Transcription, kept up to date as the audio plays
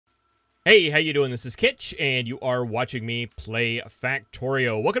Hey, how you doing? This is Kitch, and you are watching me play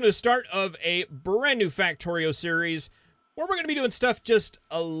Factorio. Welcome to the start of a brand new Factorio series, where we're going to be doing stuff just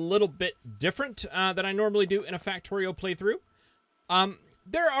a little bit different than I normally do in a Factorio playthrough.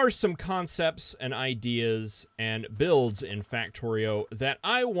 There are some concepts and ideas and builds in Factorio that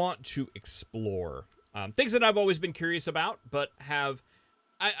I want to explore. Things that I've always been curious about, but I've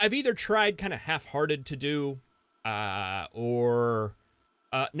either tried kind of half-hearted to do, or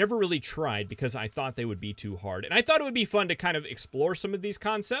never really tried because I thought they would be too hard. And I thought it would be fun to kind of explore some of these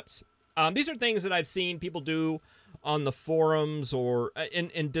concepts. These are things that I've seen people do on the forums or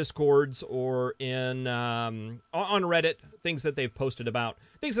in Discords or on Reddit, things that they've posted about,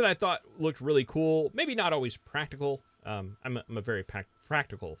 things that I thought looked really cool, maybe not always practical. I'm a very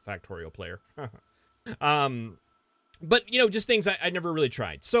practical Factorio player. But, you know, just things I never really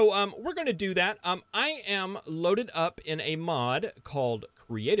tried. So, we're going to do that. I am loaded up in a mod called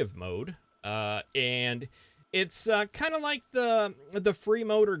Creative Mode, and it's kind of like the free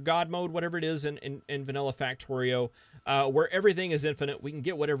mode or God mode, whatever it is in Vanilla Factorio, where everything is infinite. We can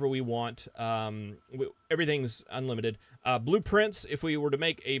get whatever we want. Everything's unlimited. Blueprints, if we were to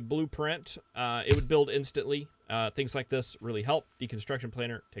make a blueprint, it would build instantly. Things like this really help. Deconstruction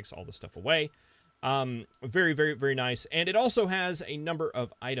Planner takes all the stuff away. Very, very, very nice. And it also has a number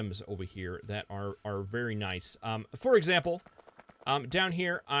of items over here that are very nice. For example, down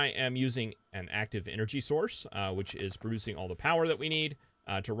here, I am using an active energy source, which is producing all the power that we need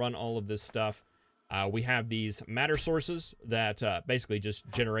to run all of this stuff. We have these matter sources that basically just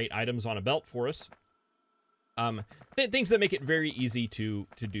generate items on a belt for us. Things that make it very easy to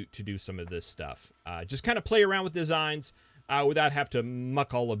do some of this stuff. Just kind of play around with designs. Without have to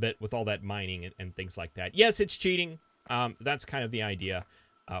muck all a bit with all that mining and things like that. Yes, it's cheating. That's kind of the idea.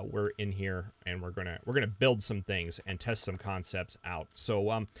 We're in here and we're gonna build some things and test some concepts out.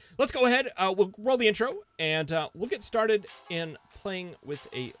 So let's go ahead. We'll roll the intro and we'll get started in playing with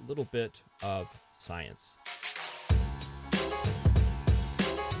a little bit of science.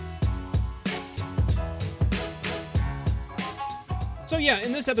 So yeah,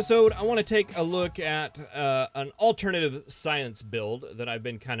 in this episode, I want to take a look at an alternative science build that I've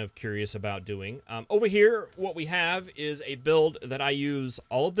been kind of curious about doing. Over here, what we have is a build that I use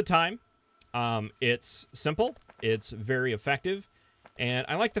all of the time. It's simple, it's very effective, and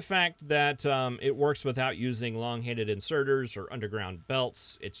I like the fact that it works without using long-handed inserters or underground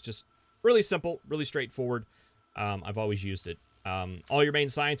belts. It's just really simple, really straightforward. I've always used it. All your main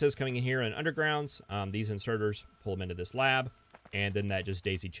scientists coming in here in undergrounds, these inserters pull them into this lab. And then that just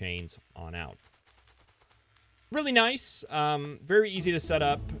daisy chains on out. Really nice, very easy to set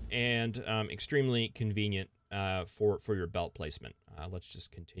up, and extremely convenient for your belt placement. Let's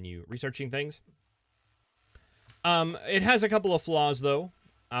just continue researching things. It has a couple of flaws, though.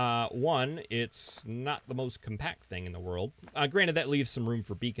 One, it's not the most compact thing in the world. Granted, that leaves some room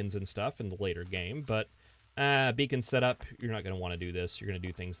for beacons and stuff in the later game, but beacon setup, you're not going to want to do this. You're going to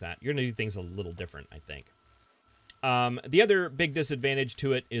do things a little different, I think. The other big disadvantage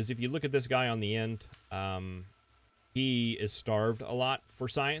to it is if you look at this guy on the end, he is starved a lot for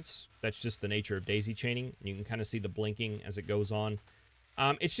science. That's just the nature of daisy chaining. You can kind of see the blinking as it goes on.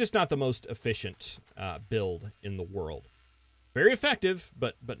 It's just not the most efficient build in the world. Very effective,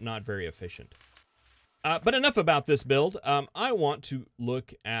 but not very efficient. But enough about this build. I want to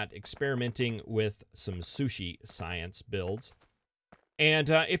look at experimenting with some Sushi Science builds.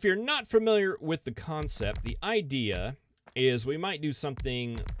 And if you're not familiar with the concept, the idea is we might do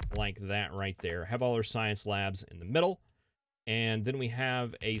something like that right there. Have all our science labs in the middle, and then we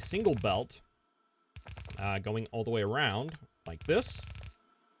have a single belt going all the way around like this.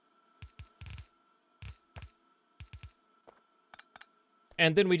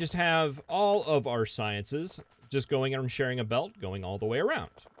 And then we just have all of our sciences just going and sharing a belt going all the way around.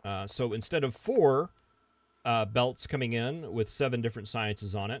 So instead of 4 belts coming in with 7 different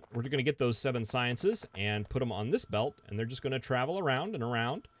sciences on it, we're going to get those 7 sciences and put them on this belt, and they're just going to travel around and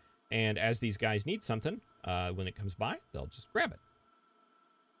around, and as these guys need something, when it comes by, they'll just grab it.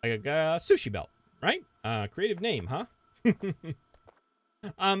 Like a sushi belt, right? Creative name, huh?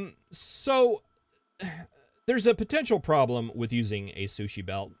 So there's a potential problem with using a sushi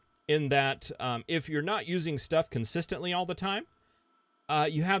belt in that if you're not using stuff consistently all the time,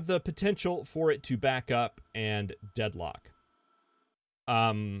 you have the potential for it to back up and deadlock.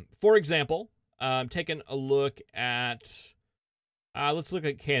 For example, taking a look at, let's look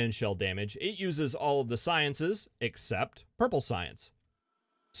at cannon shell damage. It uses all of the sciences except purple science.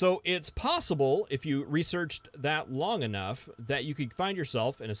 So it's possible, if you researched that long enough, that you could find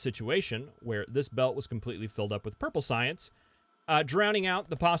yourself in a situation where this belt was completely filled up with purple science, drowning out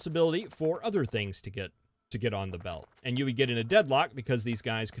the possibility for other things to get on the belt. And you would get in a deadlock because these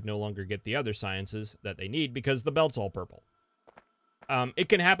guys could no longer get the other sciences that they need because the belt's all purple. It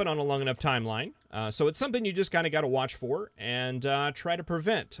can happen on a long enough timeline, so it's something you just kind of got to watch for and try to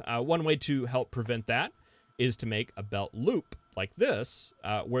prevent. One way to help prevent that is to make a belt loop like this,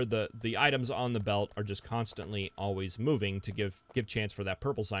 where the items on the belt are just constantly always moving to give chance for that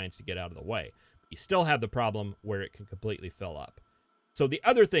purple science to get out of the way. You still have the problem where it can completely fill up. So the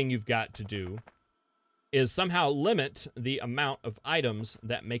other thing you've got to do is somehow limit the amount of items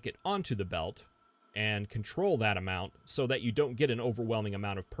that make it onto the belt and control that amount so that you don't get an overwhelming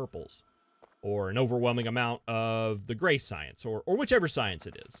amount of purples or an overwhelming amount of the gray science or whichever science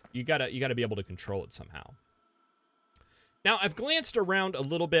it is. You gotta be able to control it somehow. Now, I've glanced around a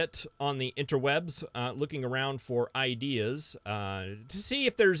little bit on the interwebs, looking around for ideas to see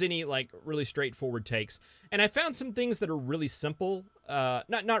if there's any like really straightforward takes, and I found some things that are really simple,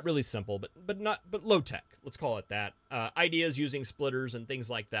 not really simple, but low tech. Let's call it that. Ideas using splitters and things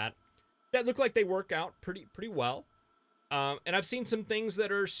like that look like they work out pretty well. And I've seen some things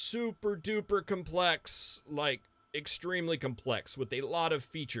that are super duper complex, like extremely complex with a lot of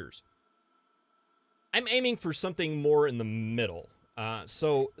features. I'm aiming for something more in the middle.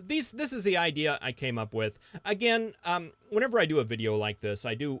 So this is the idea I came up with. Again, whenever I do a video like this,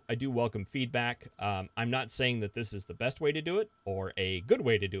 I do welcome feedback. I'm not saying that this is the best way to do it or a good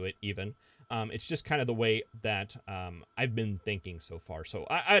way to do it even. It's just kind of the way that I've been thinking so far. So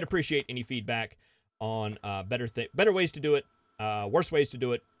I'd appreciate any feedback on better ways to do it, worse ways to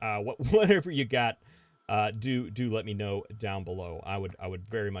do it, whatever you got. Do let me know down below. I would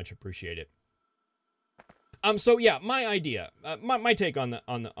very much appreciate it. So yeah, my idea, my take on the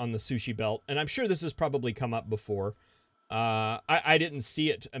sushi belt, and I'm sure this has probably come up before. I didn't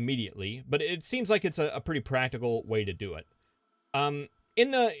see it immediately, but it seems like it's a pretty practical way to do it.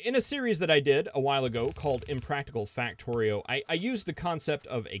 In a series that I did a while ago called Impractical Factorio, I used the concept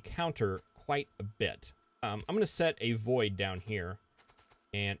of a counter quite a bit. I'm going to set a void down here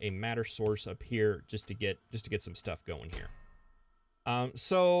and a matter source up here just to get some stuff going here.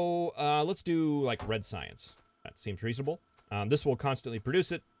 So let's do like red science. That seems reasonable. This will constantly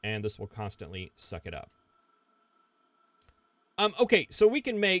produce it, and this will constantly suck it up. Okay, so we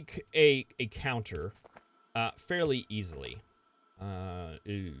can make a counter fairly easily. Power.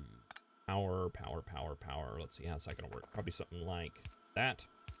 Let's see, how's that gonna work? Probably something like that.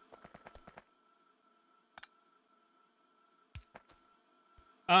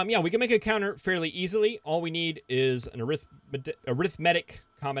 Yeah, we can make a counter fairly easily. All we need is an arithmetic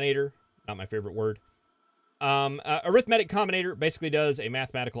combinator. Not my favorite word. Arithmetic combinator basically does a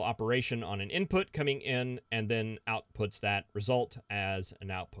mathematical operation on an input coming in and then outputs that result as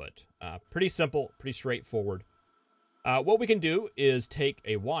an output. Pretty simple, pretty straightforward. What we can do is take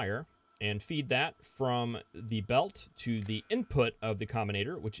a wire and feed that from the belt to the input of the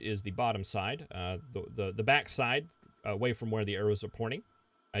combinator, which is the bottom side, the back side, away from where the arrows are pointing.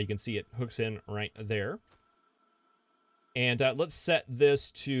 You can see it hooks in right there. And let's set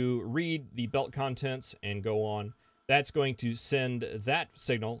this to read the belt contents and go on. That's going to send that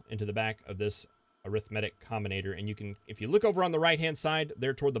signal into the back of this arithmetic combinator. And you can, if you look over on the right-hand side,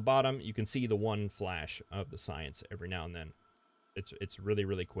 there toward the bottom, you can see the one flash of the science every now and then. It's really,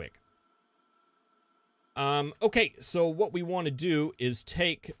 really quick. Okay, so what we want to do is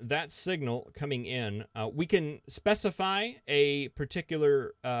take that signal coming in. We can specify a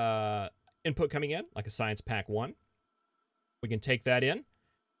particular input coming in, like a science pack 1. We can take that in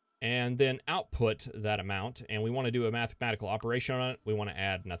and then output that amount, and we want to do a mathematical operation on it. We want to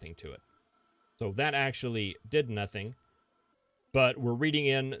add nothing to it. So that actually did nothing, but we're reading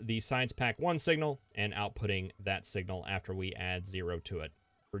in the science pack 1 signal and outputting that signal after we add 0 to it.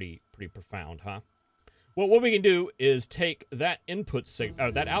 Pretty profound, huh? Well, what we can do is take that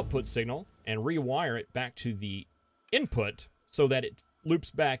that output signal and rewire it back to the input so that it loops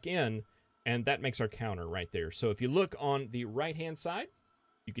back in, and that makes our counter right there. So if you look on the right-hand side,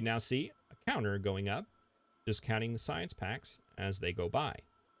 you can now see a counter going up, just counting the science packs as they go by.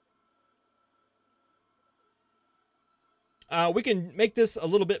 We can make this a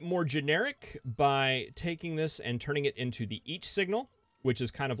little bit more generic by taking this and turning it into the each signal, which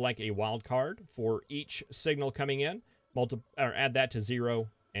is kind of like a wild card for each signal coming in. Add that to 0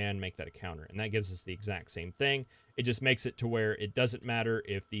 and make that a counter. And that gives us the exact same thing. It just makes it to where it doesn't matter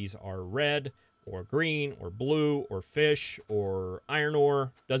if these are red or green or blue or fish or iron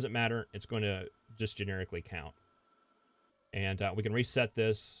ore. Doesn't matter. It's going to just generically count. And we can reset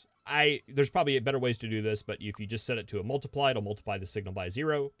this. There's probably better ways to do this, but if you just set it to a multiply, it'll multiply the signal by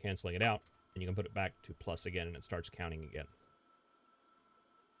 0, canceling it out. And you can put it back to plus again, and it starts counting again.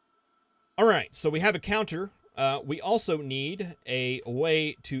 All right, so we have a counter. We also need a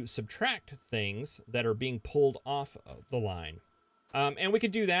way to subtract things that are being pulled off of the line. And we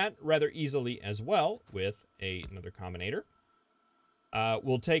could do that rather easily as well with another combinator.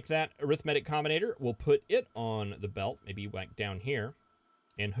 We'll take that arithmetic combinator, we'll put it on the belt, maybe like down here,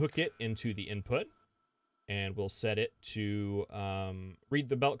 and hook it into the input. And we'll set it to read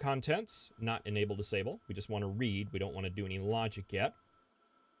the belt contents, not enable disable. We just want to read. We don't want to do any logic yet.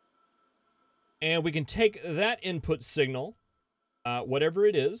 And we can take that input signal, whatever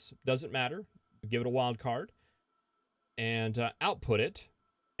it is, doesn't matter. Give it a wildcard and output it.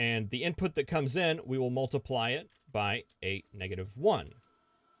 And the input that comes in, we will multiply it by a -1.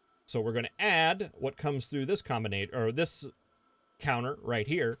 So we're going to add what comes through this combinator, or this counter right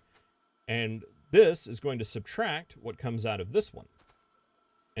here. And this is going to subtract what comes out of this one.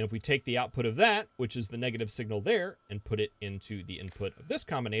 And if we take the output of that, which is the negative signal there, and put it into the input of this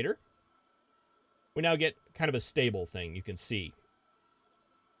combinator, we now get kind of a stable thing. You can see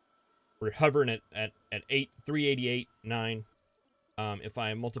we're hovering at 388.9. If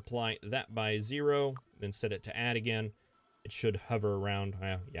I multiply that by 0, then set it to add again, it should hover around,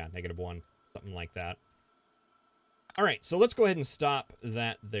 yeah, -1, something like that. All right, so let's go ahead and stop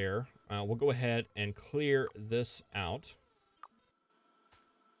that there. We'll go ahead and clear this out.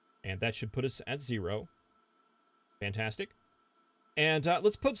 And that should put us at 0. Fantastic. And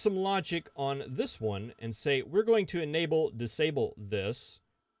let's put some logic on this one and say we're going to enable disable this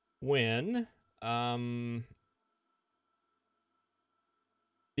when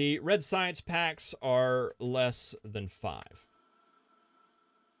the red science packs are less than 5.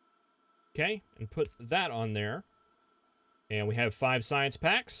 Okay, and put that on there. And we have 5 science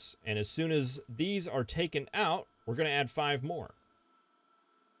packs, and as soon as these are taken out, we're going to add 5 more.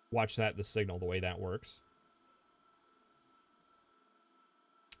 Watch that, the signal, the way that works.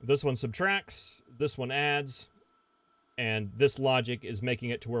 This one subtracts, this one adds, and this logic is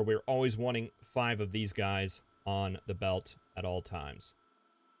making it to where we're always wanting 5 of these guys on the belt at all times.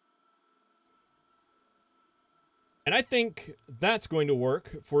 And I think that's going to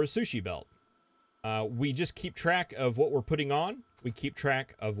work for a sushi belt. We just keep track of what we're putting on. We keep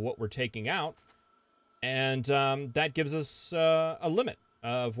track of what we're taking out. And that gives us a limit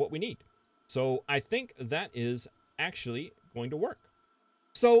of what we need. So I think that is actually going to work.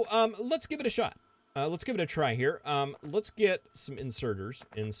 So let's give it a shot. Let's give it a try here. Let's get some inserters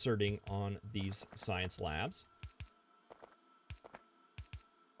inserting on these science labs.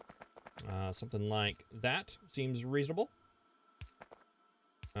 Something like that seems reasonable.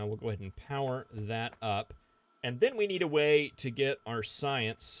 We'll go ahead and power that up. And then we need a way to get our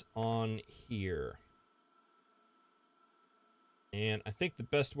science on here. And I think the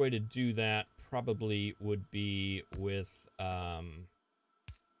best way to do that probably would be with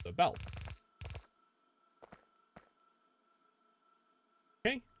the belt.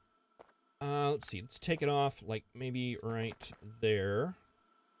 Okay. Let's see. Let's take it off, like maybe right there.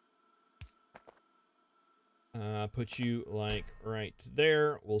 Put you like right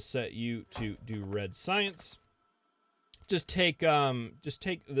there. We'll set you to do red science. Just take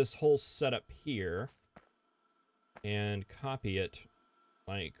this whole setup here and copy it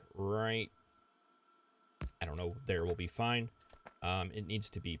like right, I don't know, there will be fine. It needs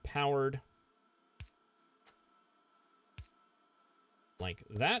to be powered like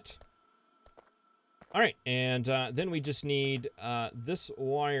that. All right, and then we just need this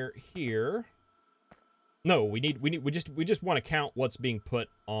wire here. No, we just want to count what's being put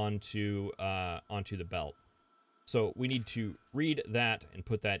onto the belt. So we need to read that and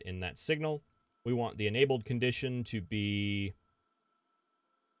put that in that signal. We want the enabled condition to be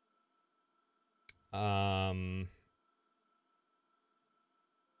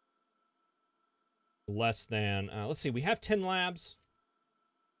less than, let's see, we have 10 labs.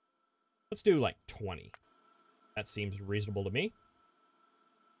 Let's do like 20. That seems reasonable to me.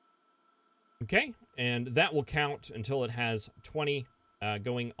 Okay, and that will count until it has 20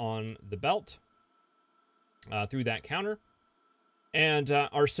 going on the belt through that counter. And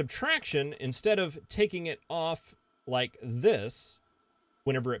our subtraction, instead of taking it off like this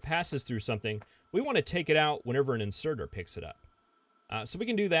whenever it passes through something, we want to take it out whenever an inserter picks it up. So we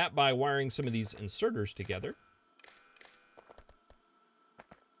can do that by wiring some of these inserters together.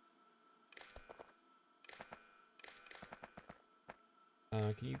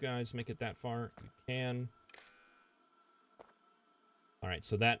 Can you guys make it that far? You can. All right,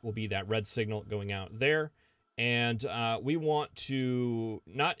 so that will be that red signal going out there. And we want to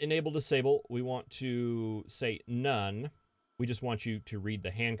not enable disable. We want to say none. We just want you to read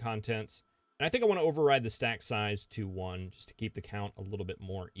the hand contents. And I think I want to override the stack size to 1 just to keep the count a little bit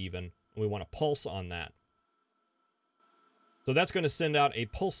more even. We want a pulse on that. So that's going to send out a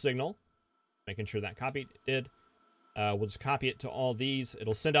pulse signal, making sure that copied. It did. We'll just copy it to all these.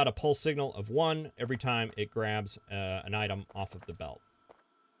 It'll send out a pulse signal of 1 every time it grabs an item off of the belt.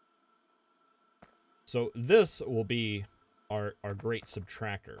 So this will be our great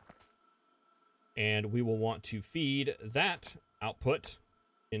subtractor. And we will want to feed that output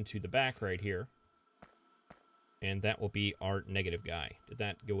into the back right here. And that will be our negative guy. Did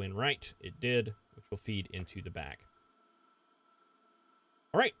that go in right? It did, which will feed into the back.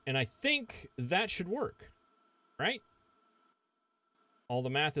 All right, and I think that should work, right? All the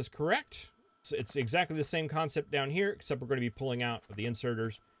math is correct. It's exactly the same concept down here, except we're going to be pulling out the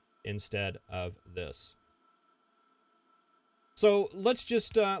inserters instead of this. So let's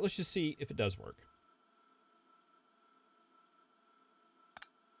just see if it does work.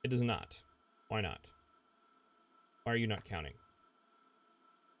 It does not. Why not? Why are you not counting?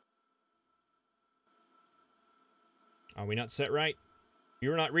 Are we not set right?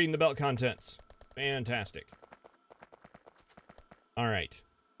 You're not reading the belt contents. Fantastic. All right.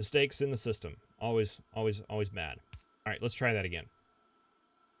 Mistakes in the system. Always bad. All right, let's try that again.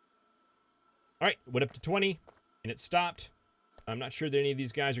 All right, went up to 20, and it stopped. I'm not sure that any of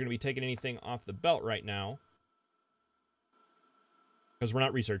these guys are going to be taking anything off the belt right now, because we're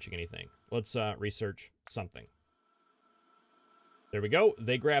not researching anything. Let's research something. There we go.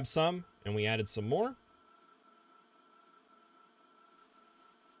 They grabbed some, and we added some more.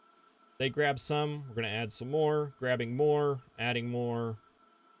 They grabbed some. We're going to add some more. Grabbing more. Adding more.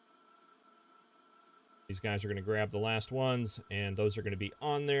 These guys are going to grab the last ones, and those are going to be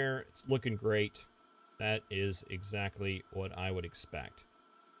on there. It's looking great. That is exactly what I would expect.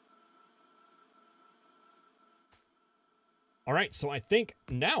 All right, so I think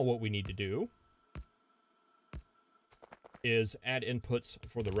now what we need to do is add inputs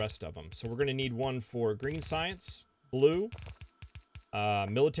for the rest of them. So we're going to need one for green science, blue,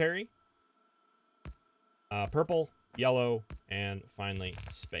 military, purple, yellow, and finally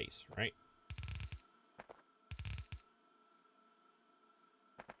space, right?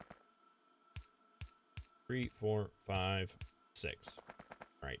 Three, 4, 5, 6.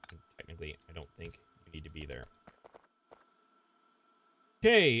 All right, and technically, I don't think we need to be there.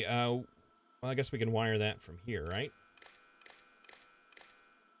 Okay, well, I guess we can wire that from here, right?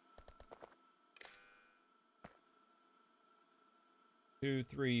 Two,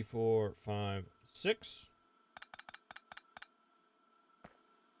 3, 4, 5, 6.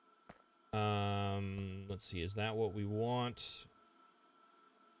 Let's see, is that what we want?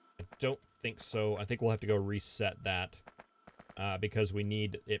 I don't think so. I think we'll have to go reset that because we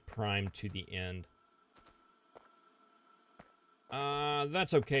need it primed to the end.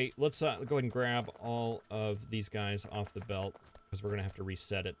 That's okay. Let's go ahead and grab all of these guys off the belt because we're going to have to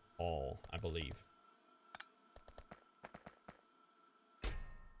reset it all, I believe.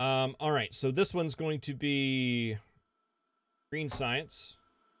 All right, so this one's going to be green science.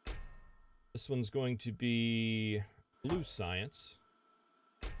 This one's going to be blue science.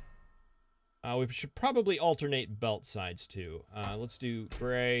 We should probably alternate belt sides too. Let's do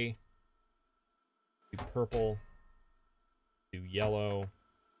gray, do purple, do yellow,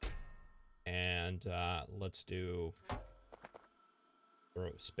 and let's do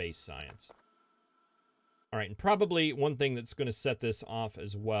space science. All right, and probably one thing that's going to set this off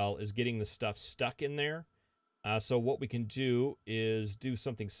as well is getting the stuff stuck in there. So what we can do is do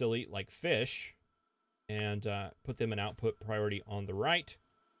something silly like fish and put them in output priority on the right.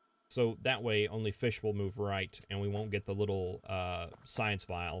 So that way only fish will move right and we won't get the little science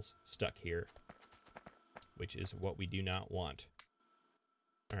vials stuck here, which is what we do not want.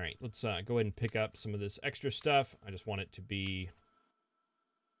 All right, let's go ahead and pick up some of this extra stuff. I just want it to be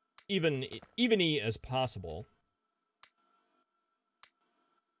even-y as possible.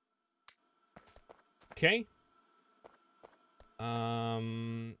 Okay.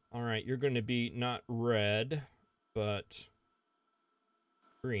 All right, you're going to be not red, but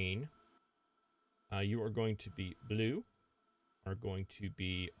green. You are going to be blue, are going to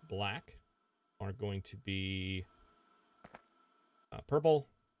be black, are going to be purple,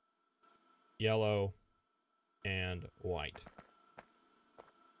 yellow, and white.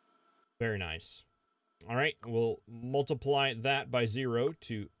 Very nice. All right, we'll multiply that by 0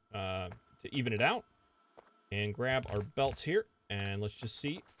 to even it out. And grab our belts here, and let's just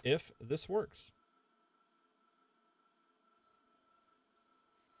see if this works.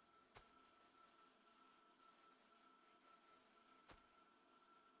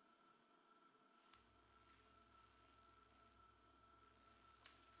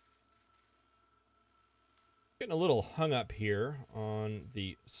 Getting a little hung up here on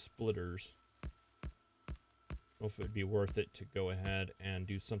the splitters. I don't know if it would be worth it to go ahead and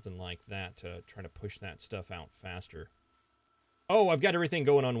do something like that to try to push that stuff out faster. Oh, I've got everything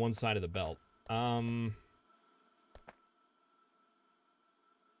going on one side of the belt.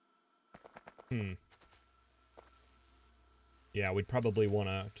 Yeah, we'd probably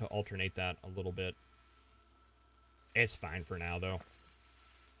want to alternate that a little bit. It's fine for now, though.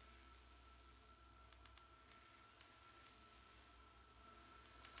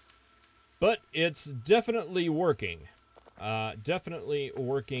 But it's definitely working. Definitely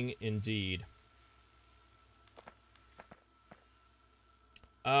working indeed.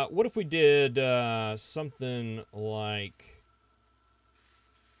 What if we did something like...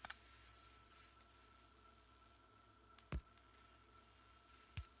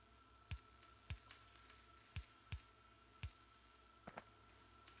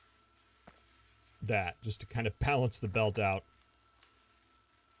 that, just to kind of balance the belt out.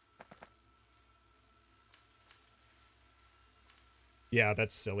 Yeah,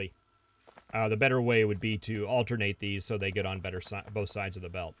 that's silly. The better way would be to alternate these so they get on both sides of the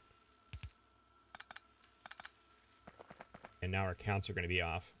belt. And now our counts are going to be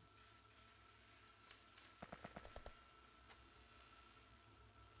off.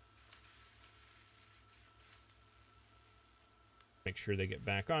 Make sure they get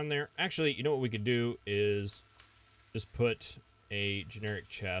back on there. Actually, you know what we could do is just put a generic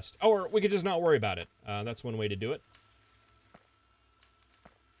chest. Or we could just not worry about it. That's one way to do it.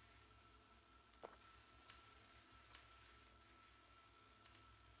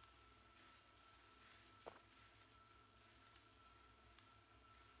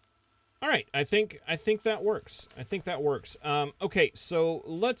 All right, I think that works. I think that works. Okay, so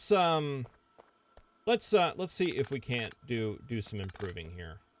let's see if we can't do some improving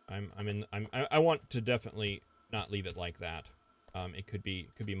here. I want to definitely not leave it like that. It could be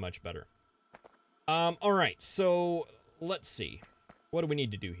much better. All right, so let's see. What do we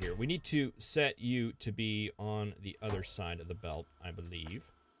need to do here? We need to set you to be on the other side of the belt, I believe.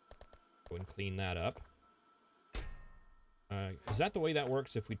 Go and clean that up. Is that the way that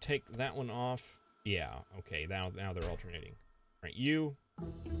works? If we take that one off? Yeah, okay, now they're alternating. All right, you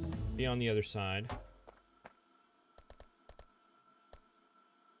be on the other side.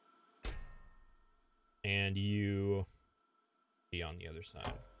 And you be on the other side.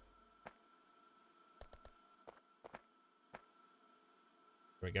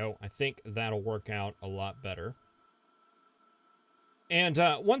 There we go. I think that'll work out a lot better. And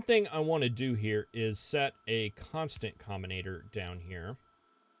one thing I want to do here is set a constant combinator down here.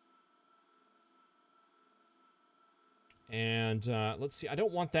 And let's see, I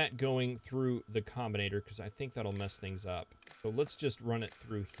don't want that going through the combinator because I think that'll mess things up. So let's just run it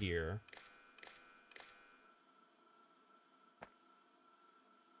through here.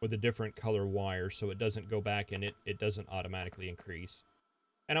 With a different color wire so it doesn't go back and it doesn't automatically increase.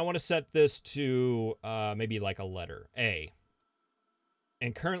 And I want to set this to maybe like a letter, A.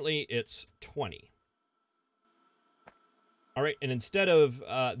 And currently it's 20. All right, and instead of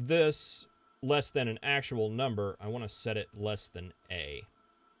this less than an actual number, I want to set it less than A.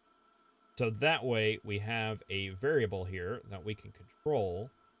 So that way we have a variable here that we can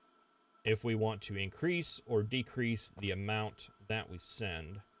control if we want to increase or decrease the amount that we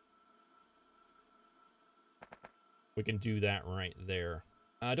send. We can do that right there.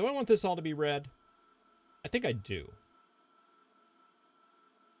 Do I want this all to be red? I think I do.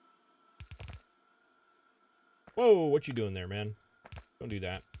 Whoa, what you doing there, man? Don't do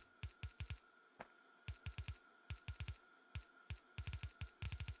that.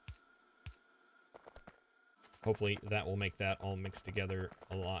 Hopefully that will make that all mixed together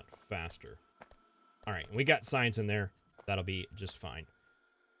a lot faster. All right, we got science in there. That'll be just fine.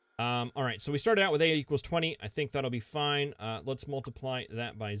 All right, so we started out with A equals 20. I think that'll be fine. Let's multiply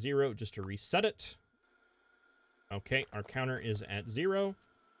that by 0 just to reset it. Okay, our counter is at 0.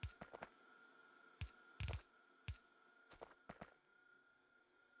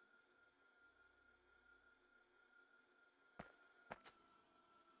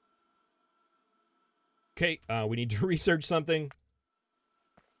 Okay, we need to research something.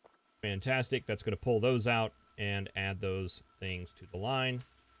 Fantastic. That's going to pull those out and add those things to the line.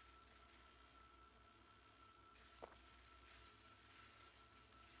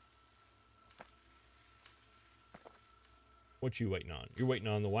 What you waiting on? You're waiting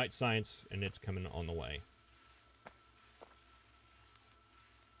on the white science, and it's coming on the way.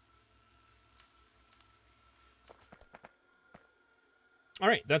 All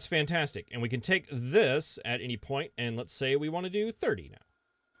right, that's fantastic. And we can take this at any point, and let's say we want to do 30 now.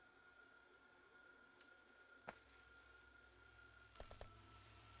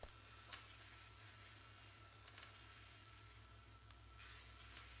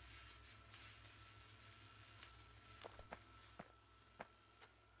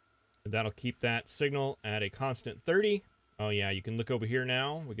 That'll keep that signal at a constant 30. Oh yeah, you can look over here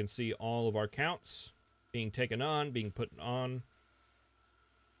now. We can see all of our counts being taken on, being put on,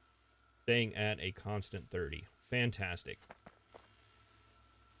 staying at a constant 30. Fantastic.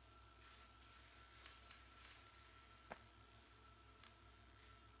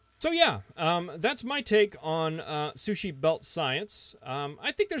 So yeah, that's my take on Sushi Belt Science.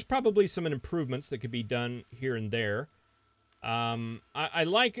 I think there's probably some improvements that could be done here and there. I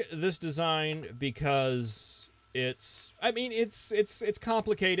like this design because it's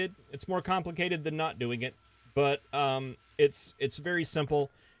complicated. It's more complicated than not doing it, but it's very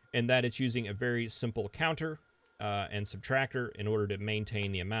simple in that it's using a very simple counter and subtractor in order to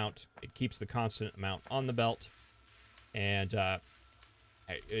maintain the amount. It keeps the constant amount on the belt, and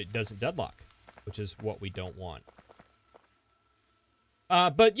it doesn't deadlock, which is what we don't want.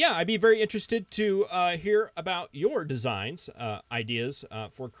 But yeah, I'd be very interested to hear about your designs, ideas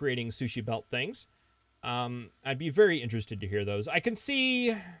for creating sushi belt things. I'd be very interested to hear those. I can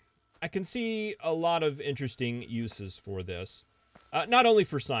see a lot of interesting uses for this. Not only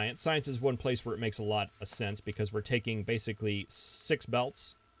for science. Science is one place where it makes a lot of sense because we're taking basically 7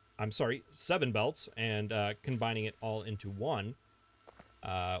 belts, and combining it all into one.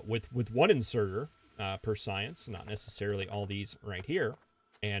 With one inserter per science, not necessarily all these right here.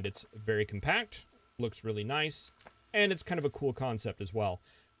 And it's very compact, looks really nice, and it's kind of a cool concept as well.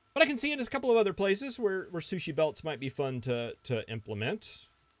 But I can see it in a couple of other places where sushi belts might be fun to implement.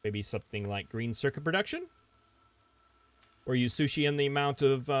 Maybe something like green circuit production, or use sushi in the amount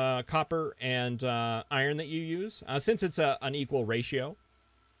of copper and iron that you use. Since it's an equal ratio,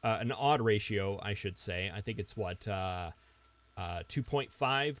 an odd ratio, I should say. I think it's what...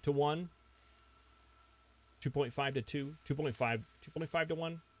 2.5 to 1, 2.5 to 2, 2.5 to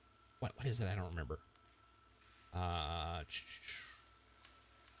 1. What is that? I don't remember.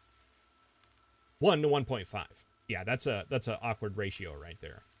 1 to 1.5. Yeah, that's an awkward ratio right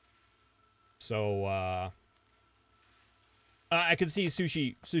there. So I could see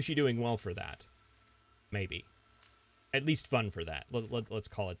sushi doing well for that. Maybe. At least fun for that. Let's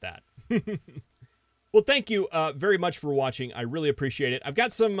call it that. Well, thank you very much for watching. I really appreciate it. I've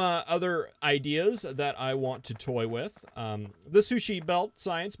got some other ideas that I want to toy with. The Sushi Belt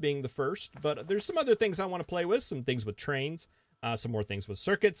Science being the first, but there's some other things I want to play with. Some things with trains, some more things with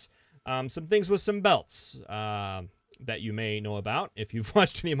circuits, some things with some belts that you may know about if you've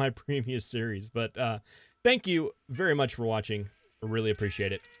watched any of my previous series. But thank you very much for watching. I really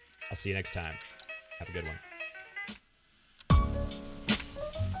appreciate it. I'll see you next time. Have a good one.